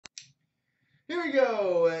Here we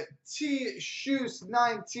go.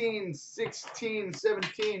 Tschus19's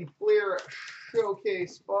 16-17 Fleer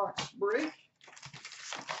Showcase box break.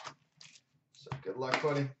 So good luck,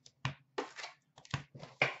 buddy.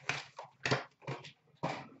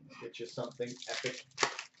 Get you something epic.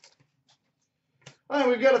 All right,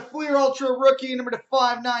 we've got a Fleer Ultra rookie number to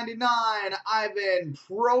 599, Ivan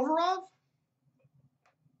Provorov.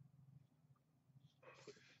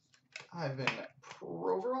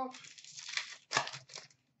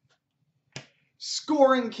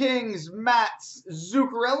 Scoring Kings, Matt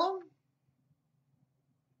Zuccarello.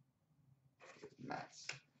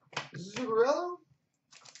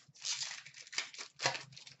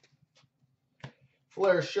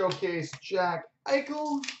 Flair Showcase, Jack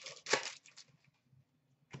Eichel.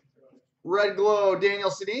 Red Glow,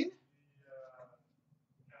 Daniel Sedin.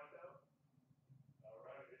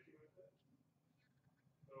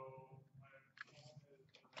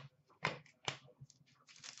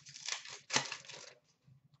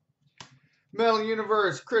 Metal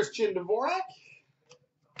Universe, Christian Dvorak.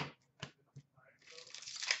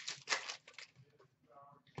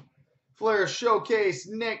 Flair Showcase,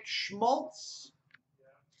 Nick Schmaltz.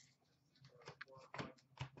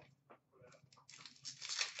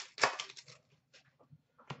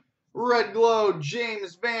 Red Glow,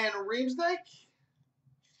 James Van Riemsdyk.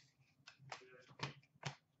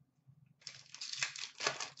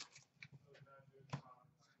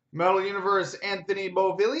 Metal Universe, Anthony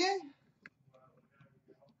Beauvillier.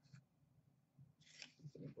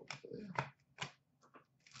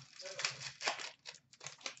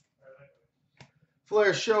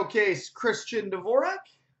 Flair Showcase, Christian Dvorak.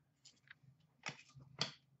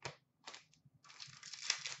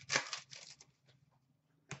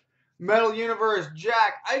 Metal Universe,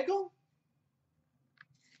 Jack Eichel.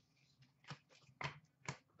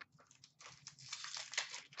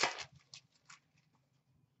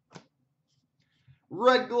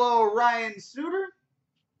 Red Glow, Ryan Suter.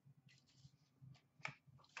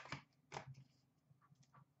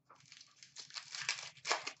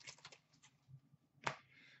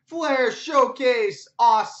 Flair Showcase,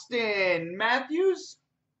 Austin Matthews.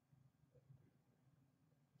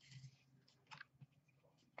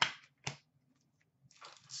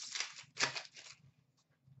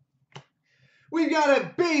 We've got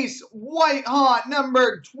a base white hot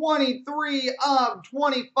number 23 of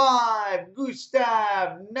 25,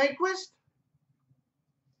 Gustav Nyquist.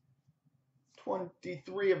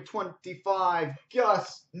 23 of 25,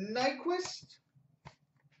 Gus Nyquist.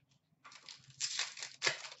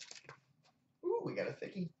 Ooh, we got a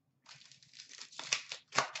thickie.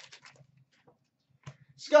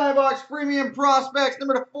 Skybox Premium Prospects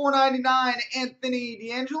number to 499, Anthony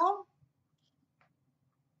DeAngelo.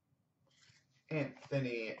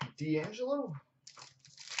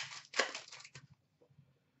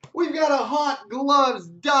 We've got a Hot Gloves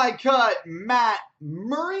die cut, Matt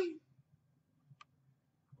Murray.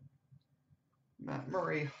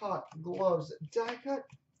 Hot Gloves die cut.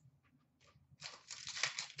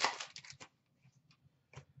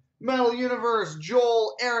 Metal Universe,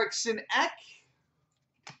 Joel Eriksson Ek.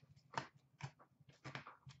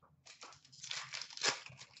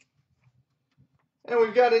 And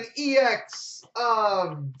we've got an EX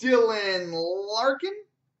of Dylan Larkin.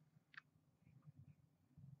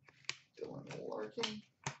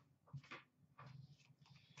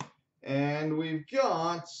 And we've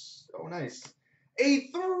got, oh nice,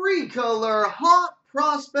 a 3-color Hot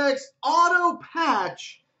Prospects auto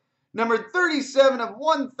patch, number 37 of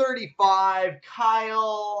 135,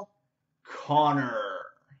 Kyle Connor.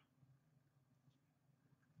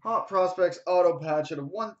 Hot Prospects auto patch out of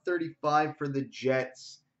 135 for the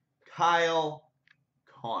Jets, Kyle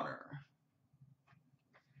Connor.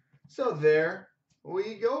 So there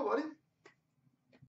we go, buddy.